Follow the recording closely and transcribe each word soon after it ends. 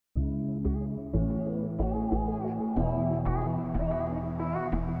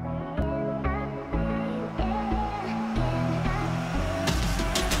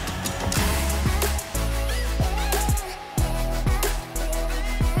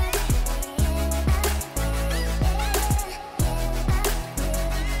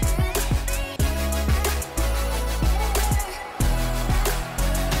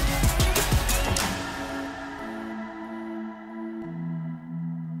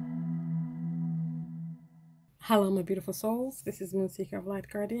Hello my beautiful souls, this is Moonseeker of Light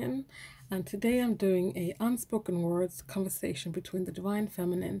Guardian, and today I'm doing a unspoken words conversation between the Divine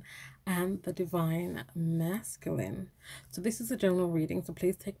Feminine and the Divine Masculine. So this is a general reading, so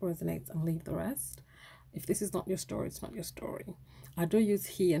please take what resonates and leave the rest. If this is not your story, it's not your story. I do use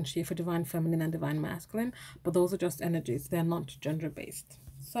he and she for Divine Feminine and Divine Masculine, but those are just energies, they're not gender based.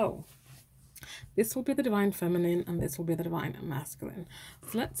 So this will be the Divine Feminine and this will be the Divine Masculine.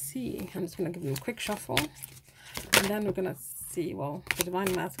 So let's see, I'm just going to give them a quick shuffle. And then we're going to see, well, the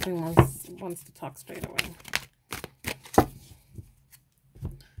Divine Masculine wants to talk straight away. So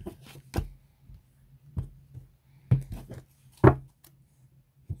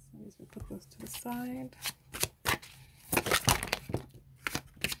as we put those to the side.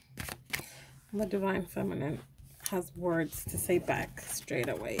 And the Divine Feminine has words to say back straight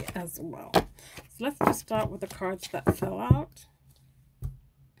away as well. So let's just start with the cards that fell out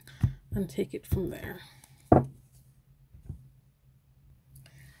and take it from there.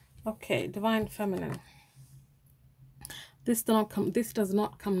 Okay, Divine Feminine. This does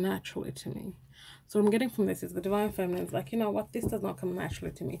not come naturally to me. So what I'm getting from this is the Divine Feminine is like, you know what, this does not come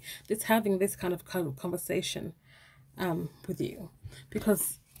naturally to me. This having this kind of conversation with you,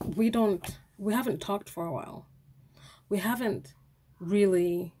 because we haven't talked for a while. We haven't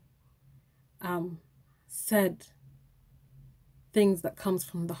really said things that comes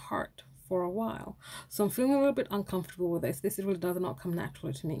from the heart for a while. So I'm feeling a little bit uncomfortable with this. This really does not come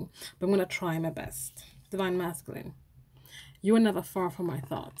naturally to me, but I'm going to try my best. Divine Masculine, you are never far from my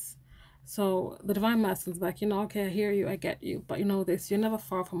thoughts. So the Divine Masculine is like, you know, okay, I hear you, I get you, but you know this, you're never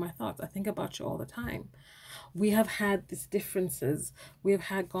far from my thoughts. I think about you all the time. We have had these differences, we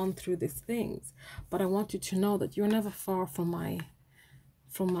have gone through these things, but I want you to know that you're never far from my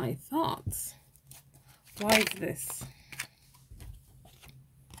thoughts. Why is this?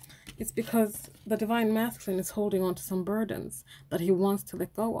 It's because the Divine Masculine is holding on to some burdens that he wants to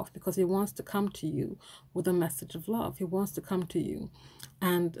let go of, because he wants to come to you with a message of love. He wants to come to you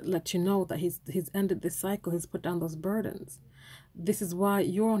and let you know that he's ended this cycle. He's put down those burdens. This is why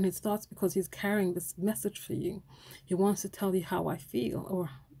you're on his thoughts, because he's carrying this message for you. He wants to tell you how I feel, or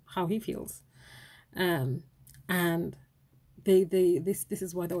how he feels. And this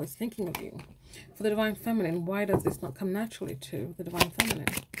is why they're always thinking of you. For the Divine Feminine, why does this not come naturally to the Divine Feminine?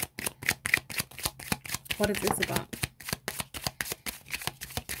 What is this about?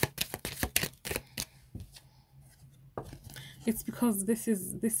 It's because this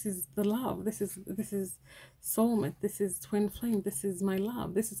is the love. This is soulmate. This is twin flame. This is my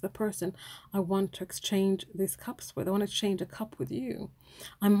love. This is the person I want to exchange these cups with. I want to exchange a cup with you.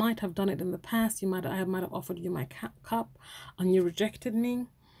 I might have done it in the past. I might have offered you my cup and you rejected me.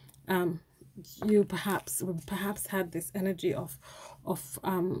 You perhaps had this energy of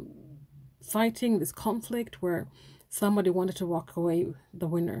fighting, this conflict where somebody wanted to walk away the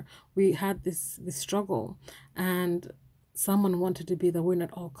winner. We had this struggle, and someone wanted to be the winner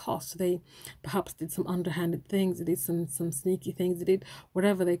at all costs. They perhaps did some underhanded things, they did some sneaky things, they did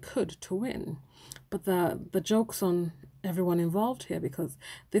whatever they could to win. But the joke's on everyone involved here, because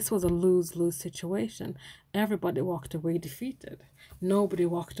this was a lose-lose situation. Everybody walked away defeated. Nobody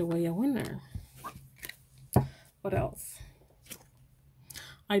walked away a winner. What else?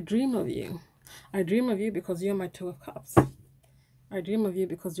 I dream of you. I dream of you because you're my Two of Cups. I dream of you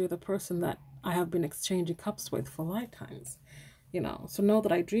because you're the person that I have been exchanging cups with for lifetimes. You know, so know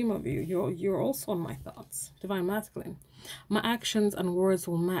that I dream of you. You're also on my thoughts. Divine Masculine. My actions and words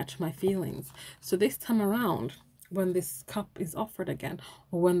will match my feelings. So this time around, when this cup is offered again,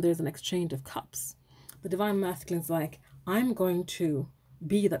 or when there's an exchange of cups, the Divine Masculine is like, I'm going to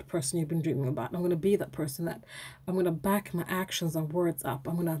be that person you've been dreaming about. I'm going to be that person that I'm going to back my actions and words up.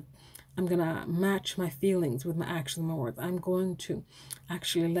 I'm going to match my feelings with my actions and my words. I'm going to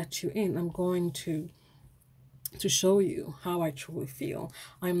actually let you in. I'm going to show you how I truly feel.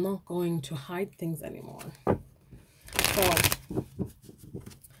 I'm not going to hide things anymore. So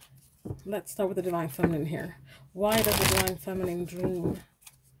let's start with the Divine Feminine here. Why does the Divine Feminine dream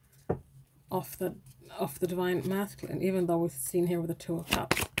of the Divine Masculine, even though we're seen here with the Two of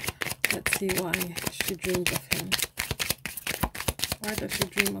Cups? Let's see why she dreams of him. Why does she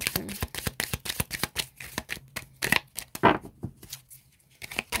dream of him?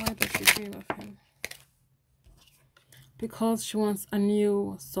 Why does she dream of him? Because she wants a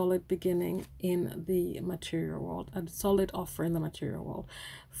new solid beginning in the material world, a solid offer in the material world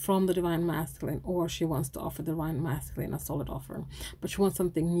from the Divine Masculine, or she wants to offer the Divine Masculine a solid offer, but she wants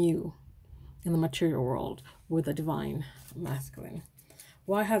something new in the material world with the Divine Masculine.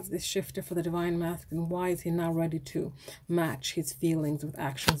 Why has this shifted for the Divine Masculine? Why is he now ready to match his feelings with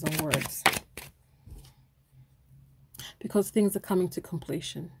actions and words? because things are coming to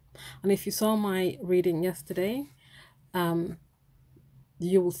completion. And if you saw my reading yesterday,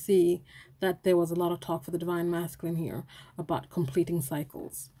 you will see that there was a lot of talk for the Divine Masculine here about completing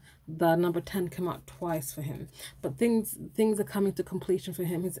cycles. The number 10 came out twice for him, but things are coming to completion for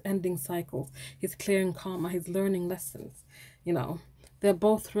him. He's ending cycles, he's clearing karma, he's learning lessons. You know, they're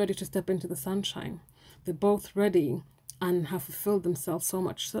both ready to step into the sunshine. They're both ready and have fulfilled themselves so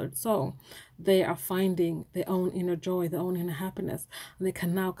much so they are finding their own inner joy, their own inner happiness, and they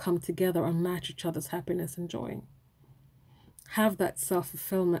can now come together and match each other's happiness and joy. Have that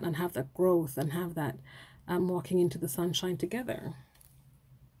self-fulfillment and have that growth and have that walking into the sunshine together.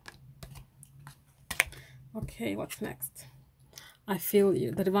 Okay, what's next? I feel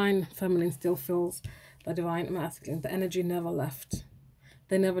you. The Divine Feminine still feels the Divine Masculine. The energy never left.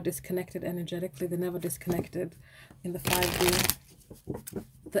 They never disconnected energetically. They never disconnected in the 5D.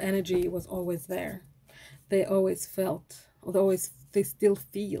 The energy was always there. They always felt, or they still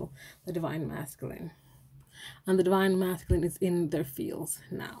feel the Divine Masculine. And the Divine Masculine is in their fields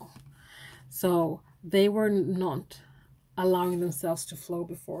now. So they were not allowing themselves to flow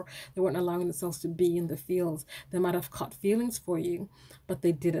before. They weren't allowing themselves to be in the fields. They might have caught feelings for you, but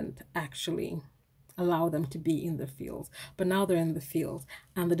they didn't actually allow them to be in the fields. But now they're in the fields,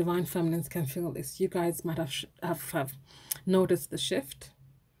 and the Divine Feminines can feel this. You guys might have noticed the shift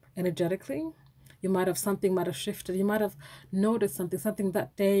energetically. You might have, something might have shifted. You might have noticed something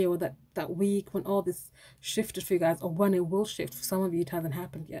that day or that week when all this shifted for you guys, or when it will shift. For some of you, it hasn't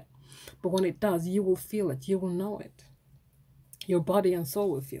happened yet. But when it does, you will feel it. You will know it. Your body and soul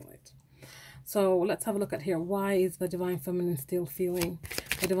will feel it. So let's have a look at here. Why is the Divine Feminine still feeling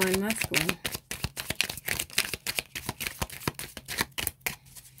the Divine Masculine?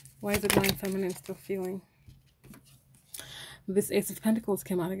 Why is the Divine Feminine still feeling? This Ace of Pentacles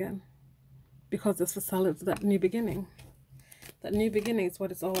came out again. Because this was solid for that new beginning. That new beginning is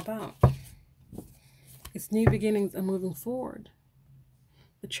what it's all about. It's new beginnings and moving forward.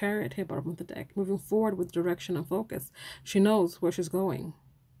 The Chariot here bottom of the deck. Moving forward with direction and focus. She knows where she's going.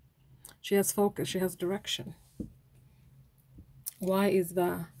 She has focus. She has direction. Why is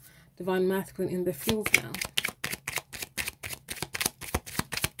the Divine Masculine in the fields now?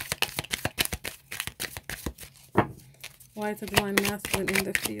 Why is the Divine Masculine in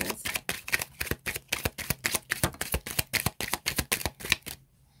the fields?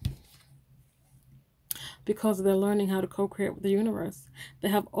 Because they're learning how to co-create with the universe. They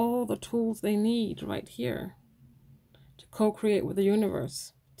have all the tools they need right here to co-create with the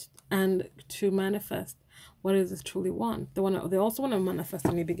universe and to manifest what it is they truly want. They also want to manifest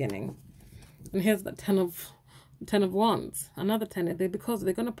a new beginning. And here's the 10 of Wands, another 10. Because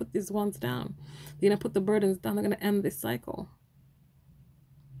they're going to put these wands down. They're going to put the burdens down. They're going to end this cycle.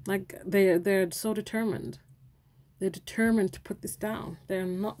 Like they're so determined. They're determined to put this down. They're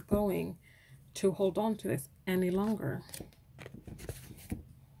not going to hold on to this any longer.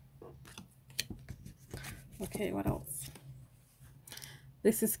 Okay, what else?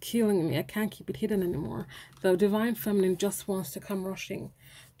 This is killing me. I can't keep it hidden anymore. The Divine Feminine just wants to come rushing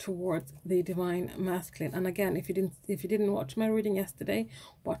towards the Divine Masculine. And again, if you didn't watch my reading yesterday,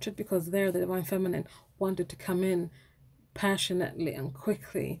 watch it, because there the Divine Feminine wanted to come in passionately and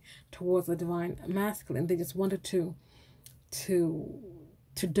quickly towards the Divine Masculine. They just wanted to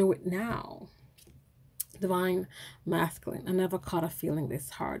do it now. Divine Masculine. I never caught a feeling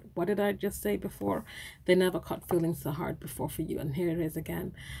this hard. What did I just say before? They never caught feelings so hard before for you. And here it is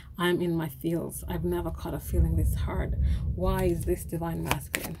again. I'm in my feels. I've never caught a feeling this hard. Why is this Divine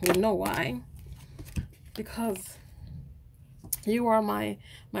Masculine? You know why? Because you are my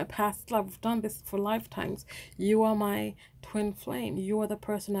past love. We've done this for lifetimes. You are my twin flame. You are the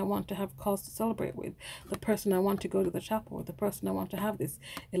person I want to have cause to celebrate with. The person I want to go to the chapel with. The person I want to have this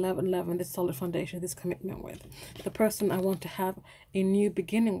 11-11, this solid foundation, this commitment with. The person I want to have a new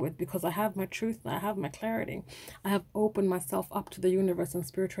beginning with, because I have my truth and I have my clarity. I have opened myself up to the universe and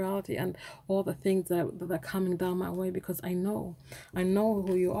spirituality and all the things that are coming down my way, because I know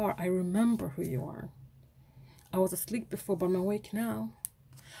who you are. I remember who you are. I was asleep before, but I'm awake now.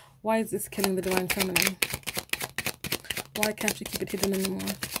 Why is this killing the Divine Feminine? Why can't you keep it hidden anymore?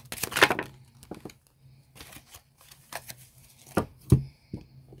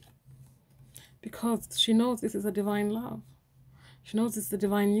 Because she knows this is a divine love. She knows it's the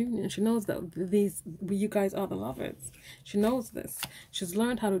divine union. She knows that you guys are the lovers. She knows this. She's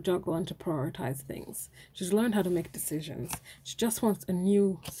learned how to juggle and to prioritize things. She's learned how to make decisions. She just wants a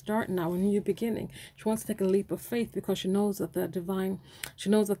new start now, a new beginning. She wants to take a leap of faith because she knows that she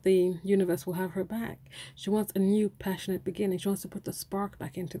knows that the universe will have her back. She wants a new passionate beginning. She wants to put the spark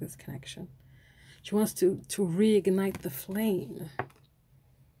back into this connection. She wants to reignite the flame.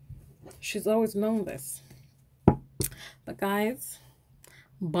 She's always known this. But guys,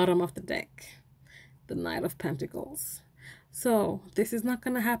 bottom of the deck, the Knight of Pentacles. So this is not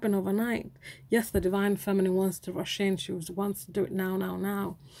going to happen overnight. Yes, the Divine Feminine wants to rush in. She wants to do it now, now,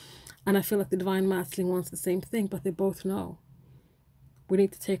 now. And I feel like the Divine Masculine wants the same thing, but they both know we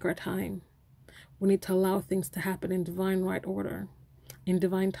need to take our time. We need to allow things to happen in divine right order, in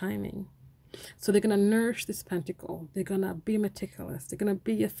divine timing. So they're going to nourish this pentacle. They're going to be meticulous. They're going to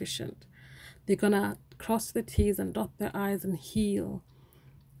be efficient. They're going to cross their T's and dot their I's and heal,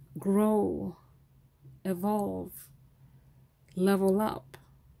 grow, evolve, level up.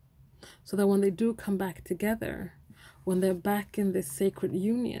 So that when they do come back together, when they're back in this sacred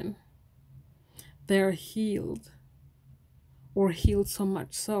union, they're healed, or healed so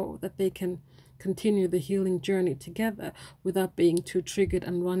much so that they can continue the healing journey together without being too triggered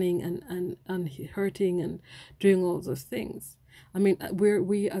and running and hurting and doing all those things. I mean,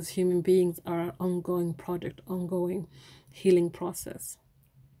 we as human beings are an ongoing project, ongoing healing process.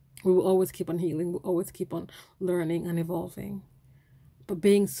 We will always keep on healing. We'll always keep on learning and evolving. But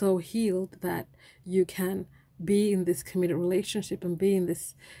being so healed that you can be in this committed relationship and be in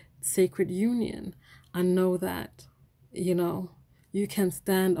this sacred union and know that, you know, you can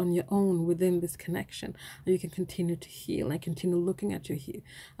stand on your own within this connection, and you can continue to heal and continue looking at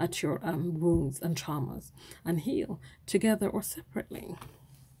your wounds and traumas and heal together or separately.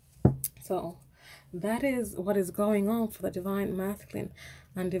 So that is what is going on for the Divine Masculine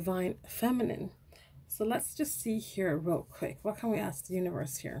and Divine Feminine. So let's just see here real quick. What can we ask the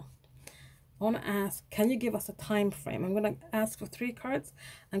universe here? I want to ask, can you give us a time frame? I'm going to ask for 3 cards,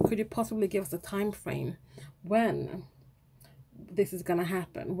 and could you possibly give us a time frame when this is going to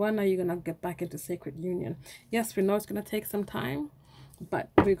happen? When are you going to get back into sacred union? Yes, we know it's going to take some time, but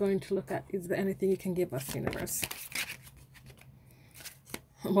we're going to look at, is there anything you can give us, universe?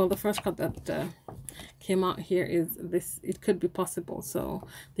 Well, the first card that came out here is this: it could be possible. So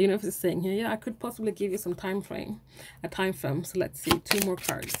the universe is saying here, yeah, I could possibly give you some time frame, a time frame. So let's see, 2 more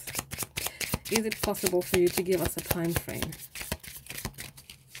cards. Is it possible for you to give us a time frame?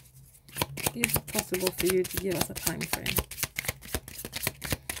 Is it possible for you to give us a time frame?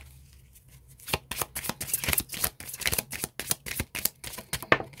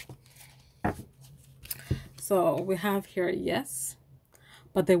 So we have here yes,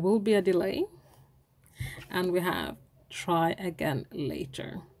 but there will be a delay. And we have try again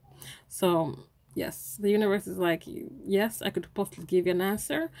later. So yes, the universe is like, yes, I could possibly give you an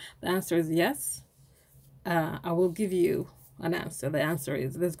answer. The answer is yes. I will give you an answer. The answer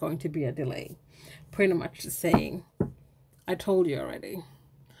is there's going to be a delay. Pretty much saying, I told you already.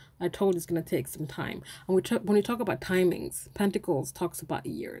 I told you it's going to take some time. And when we talk about timings, Pentacles talks about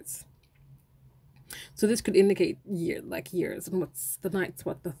years. So this could indicate years. And what's the Knight's,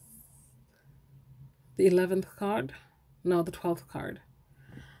 what, the 11th card? No, the 12th card.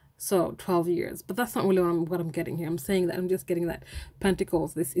 So 12 years. But that's not really what I'm getting here. I'm saying that I'm just getting that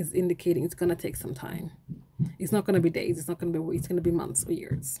Pentacles, this is indicating it's going to take some time. It's not going to be days. It's not going to be weeks. It's going to be months or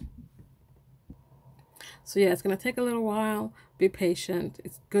years. So yeah, it's going to take a little while. Be patient.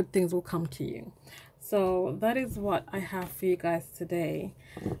 It's good things will come to you. So that is what I have for you guys today.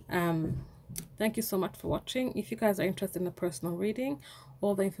 Thank you so much for watching. If you guys are interested in a personal reading,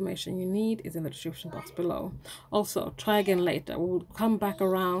 all the information you need is in the description box below. Also, try again later. We'll come back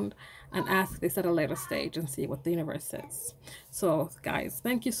around and ask this at a later stage and see what the universe says. So guys,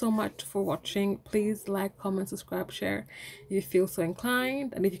 thank you so much for watching. Please like, comment, subscribe, share if you feel so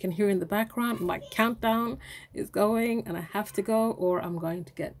inclined. And if you can hear in the background, my countdown is going and I have to go, or I'm going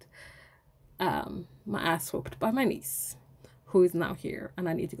to get my ass whooped by my niece, who is now here, and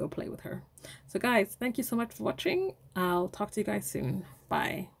I need to go play with her. So guys, thank you so much for watching. I'll talk to you guys soon.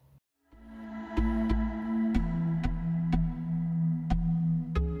 Bye.